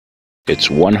It's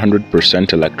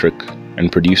 100% electric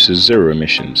and produces zero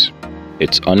emissions.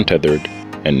 It's untethered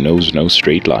and knows no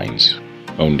straight lines,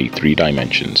 only 3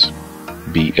 dimensions.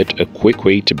 Be it a quick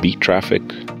way to beat traffic,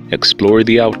 explore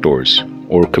the outdoors,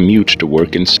 or commute to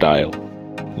work in style.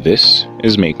 This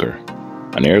is Maker,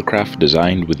 an aircraft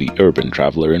designed with the urban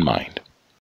traveler in mind.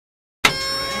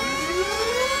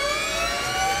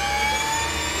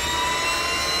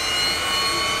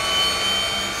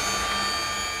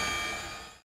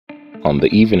 On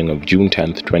the evening of June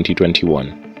 10,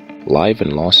 2021, live in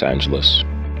Los Angeles,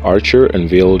 Archer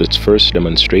unveiled its first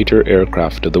demonstrator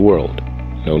aircraft to the world,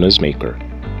 known as Maker.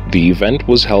 The event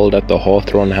was held at the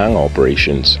Hawthorne Hangar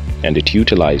Operations, and it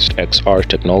utilized XR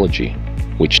technology,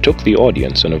 which took the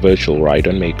audience on a virtual ride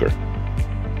on Maker.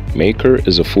 Maker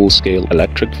is a full-scale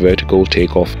electric vertical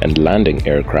takeoff and landing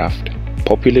aircraft,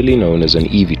 popularly known as an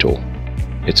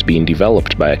eVTOL. It's being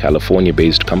developed by a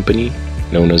California-based company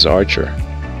known as Archer,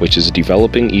 which is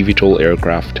developing eVTOL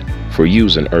aircraft for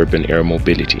use in urban air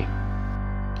mobility.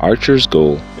 Archer's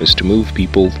goal is to move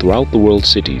people throughout the world's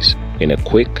cities in a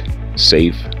quick,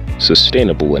 safe,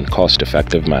 sustainable, and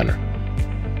cost-effective manner.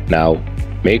 Now,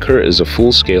 Maker is a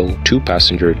full-scale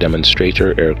 2-passenger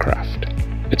demonstrator aircraft.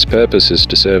 Its purpose is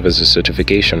to serve as a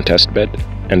certification testbed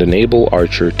and enable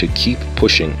Archer to keep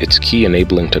pushing its key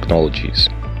enabling technologies.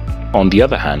 On the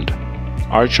other hand,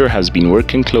 Archer has been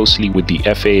working closely with the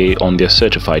FAA on their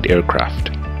certified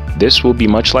aircraft. This will be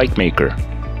much like Maker,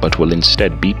 but will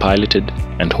instead be piloted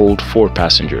and hold 4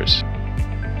 passengers.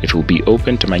 It will be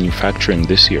open to manufacturing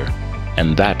this year,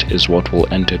 and that is what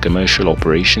will enter commercial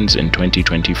operations in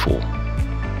 2024.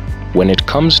 When it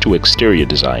comes to exterior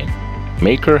design,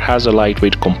 Maker has a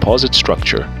lightweight composite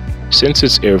structure since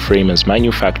its airframe is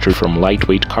manufactured from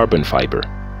lightweight carbon fiber.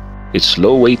 Its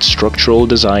low-weight structural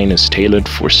design is tailored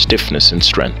for stiffness and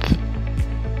strength.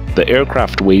 The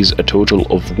aircraft weighs a total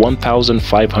of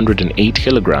 1,508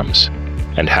 kilograms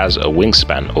and has a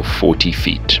wingspan of 40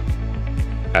 feet.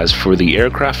 As for the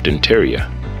aircraft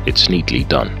interior, it's neatly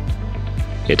done.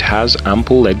 It has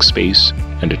ample leg space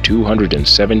and a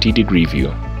 270-degree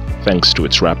view, thanks to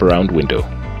its wraparound window.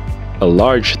 A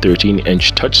large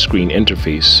 13-inch touchscreen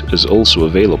interface is also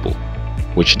available,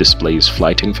 which displays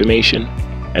flight information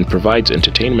and provides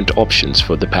entertainment options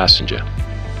for the passenger.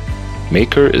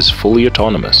 Maker is fully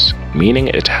autonomous, meaning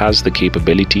it has the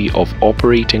capability of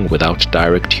operating without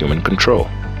direct human control.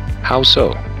 How so?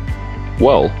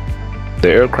 Well, the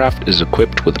aircraft is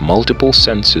equipped with multiple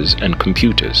sensors and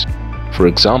computers. For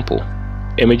example,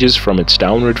 images from its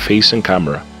downward-facing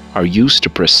camera are used to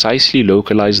precisely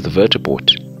localize the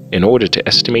vertiport in order to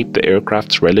estimate the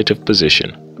aircraft's relative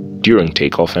position during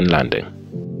takeoff and landing.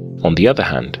 On the other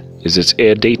hand, is its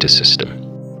air data system.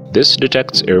 This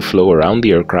detects airflow around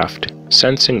the aircraft,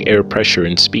 sensing air pressure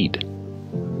and speed.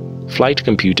 Flight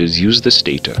computers use this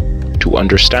data to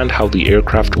understand how the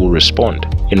aircraft will respond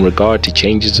in regard to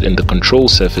changes in the control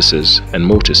surfaces and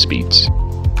motor speeds.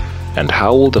 And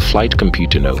how will the flight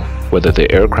computer know whether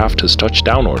the aircraft has touched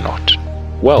down or not?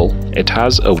 Well, it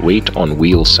has a weight on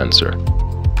wheel sensor.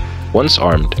 Once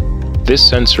armed, this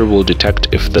sensor will detect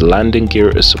if the landing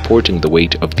gear is supporting the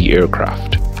weight of the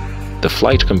aircraft. The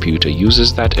flight computer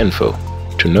uses that info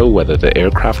to know whether the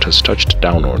aircraft has touched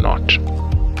down or not.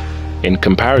 In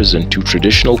comparison to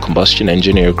traditional combustion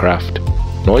engine aircraft,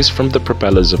 noise from the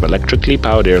propellers of electrically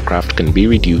powered aircraft can be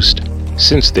reduced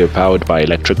since they're powered by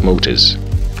electric motors.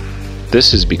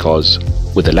 This is because,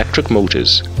 with electric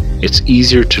motors, it's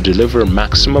easier to deliver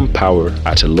maximum power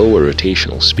at a lower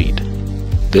rotational speed.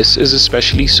 This is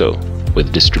especially so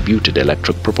with distributed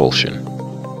electric propulsion.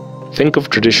 Think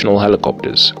of traditional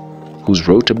helicopters, whose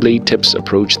rotor blade tips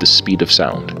approach the speed of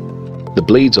sound. The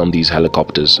blades on these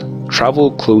helicopters travel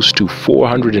close to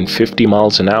 450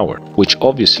 miles an hour, which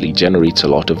obviously generates a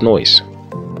lot of noise.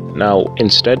 Now,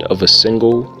 instead of a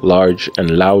single, large,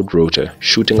 and loud rotor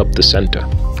shooting up the center,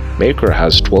 Maker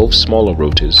has 12 smaller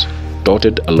rotors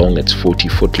dotted along its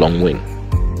 40-foot-long wing.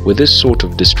 With this sort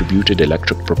of distributed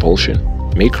electric propulsion,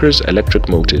 Maker's electric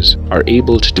motors are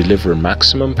able to deliver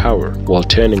maximum power while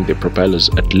turning their propellers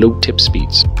at low tip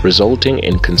speeds, resulting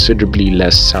in considerably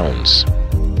less sounds.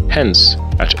 Hence,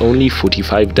 at only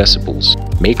 45 decibels,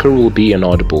 Maker will be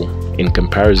inaudible in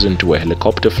comparison to a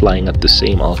helicopter flying at the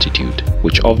same altitude,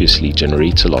 which obviously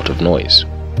generates a lot of noise.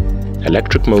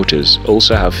 Electric motors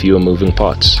also have fewer moving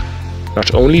parts.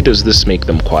 Not only does this make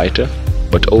them quieter,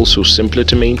 but also simpler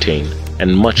to maintain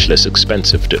and much less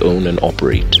expensive to own and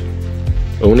operate.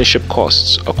 Ownership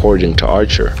costs, according to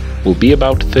Archer, will be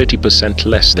about 30%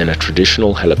 less than a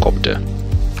traditional helicopter.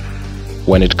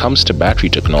 When it comes to battery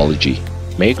technology,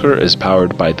 Maker is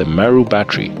powered by the Maru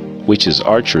battery, which is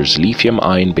Archer's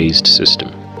lithium-ion based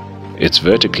system. It's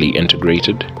vertically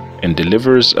integrated and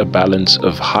delivers a balance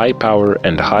of high power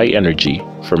and high energy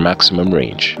for maximum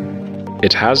range.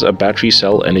 It has a battery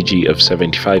cell energy of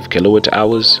 75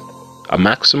 kilowatt-hours, a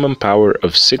maximum power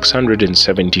of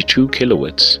 672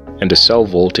 kilowatts, and a cell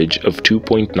voltage of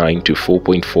 2.9 to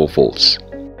 4.4 volts.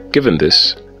 Given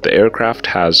this, the aircraft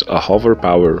has a hover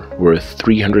power worth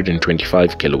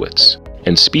 325 kilowatts.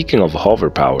 And speaking of hover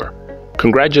power,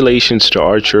 congratulations to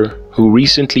Archer, who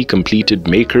recently completed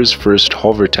Maker's first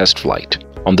hover test flight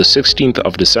on the 16th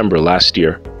of December last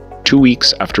year, 2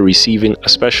 weeks after receiving a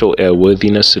special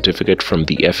airworthiness certificate from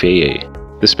the FAA.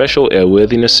 The special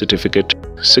airworthiness certificate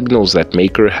signals that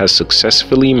Maker has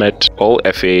successfully met all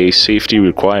FAA safety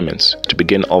requirements to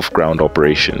begin off-ground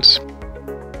operations.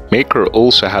 Maker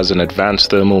also has an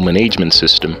advanced thermal management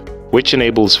system, which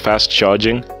enables fast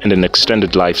charging and an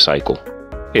extended life cycle.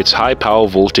 Its high power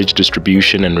voltage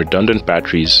distribution and redundant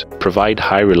batteries provide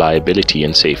high reliability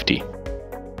and safety.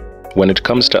 When it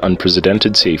comes to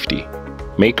unprecedented safety,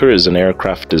 Maker is an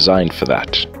aircraft designed for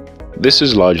that. This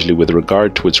is largely with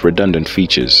regard to its redundant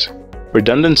features.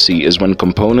 Redundancy is when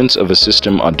components of a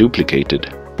system are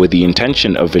duplicated with the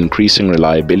intention of increasing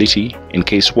reliability in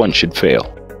case one should fail.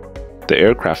 The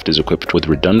aircraft is equipped with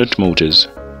redundant motors,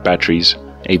 batteries,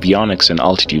 avionics, and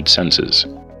altitude sensors.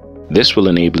 This will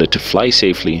enable it to fly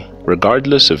safely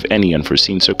regardless of any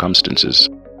unforeseen circumstances.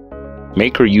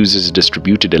 Maker uses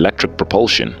distributed electric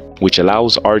propulsion, which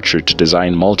allows Archer to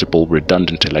design multiple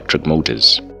redundant electric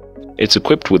motors. It's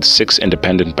equipped with 6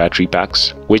 independent battery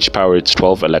packs, which power its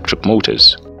 12 electric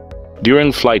motors.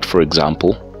 During flight, for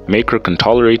example, Maker can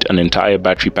tolerate an entire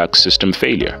battery pack system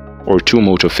failure, or 2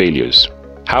 motor failures.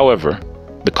 However,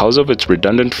 because of its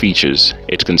redundant features,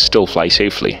 it can still fly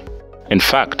safely. In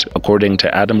fact, according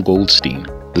to Adam Goldstein,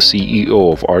 the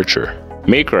CEO of Archer,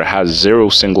 Maker has 0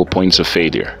 single points of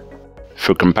failure.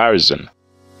 For comparison,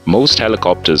 most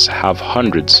helicopters have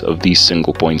hundreds of these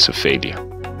single points of failure.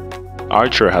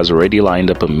 Archer has already lined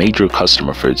up a major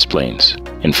customer for its planes.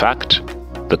 In fact,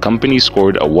 the company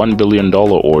scored a $1 billion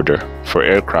order for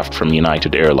aircraft from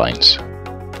United Airlines.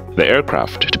 The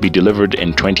aircraft, to be delivered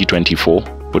in 2024,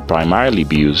 would primarily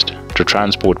be used to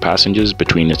transport passengers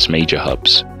between its major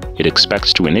hubs. It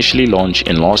expects to initially launch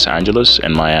in Los Angeles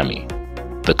and Miami.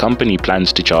 The company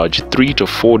plans to charge $3 to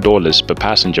 $4 per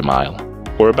passenger mile,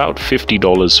 or about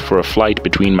 $50 for a flight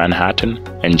between Manhattan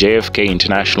and JFK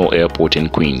International Airport in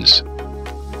Queens.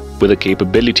 With a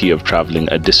capability of traveling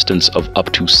a distance of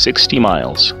up to 60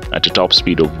 miles at a top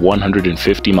speed of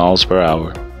 150 miles per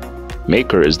hour,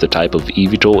 Maker is the type of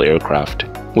eVTOL aircraft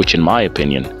which, in my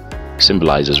opinion,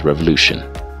 symbolizes revolution.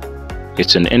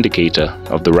 It's an indicator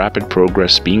of the rapid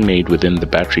progress being made within the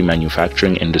battery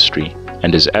manufacturing industry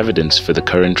and is evidence for the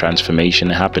current transformation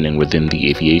happening within the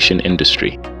aviation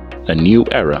industry, a new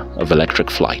era of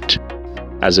electric flight.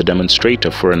 As a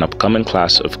demonstrator for an upcoming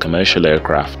class of commercial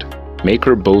aircraft,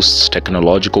 Maker boasts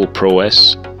technological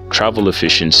prowess, travel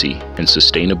efficiency, and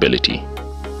sustainability.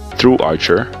 Through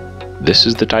Archer, this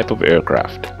is the type of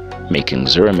aircraft making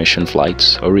zero-emission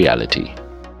flights a reality.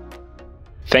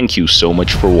 Thank you so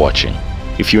much for watching.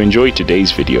 If you enjoyed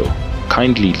today's video,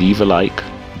 kindly leave a like,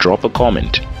 drop a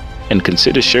comment, and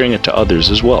consider sharing it to others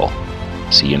as well.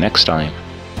 See you next time.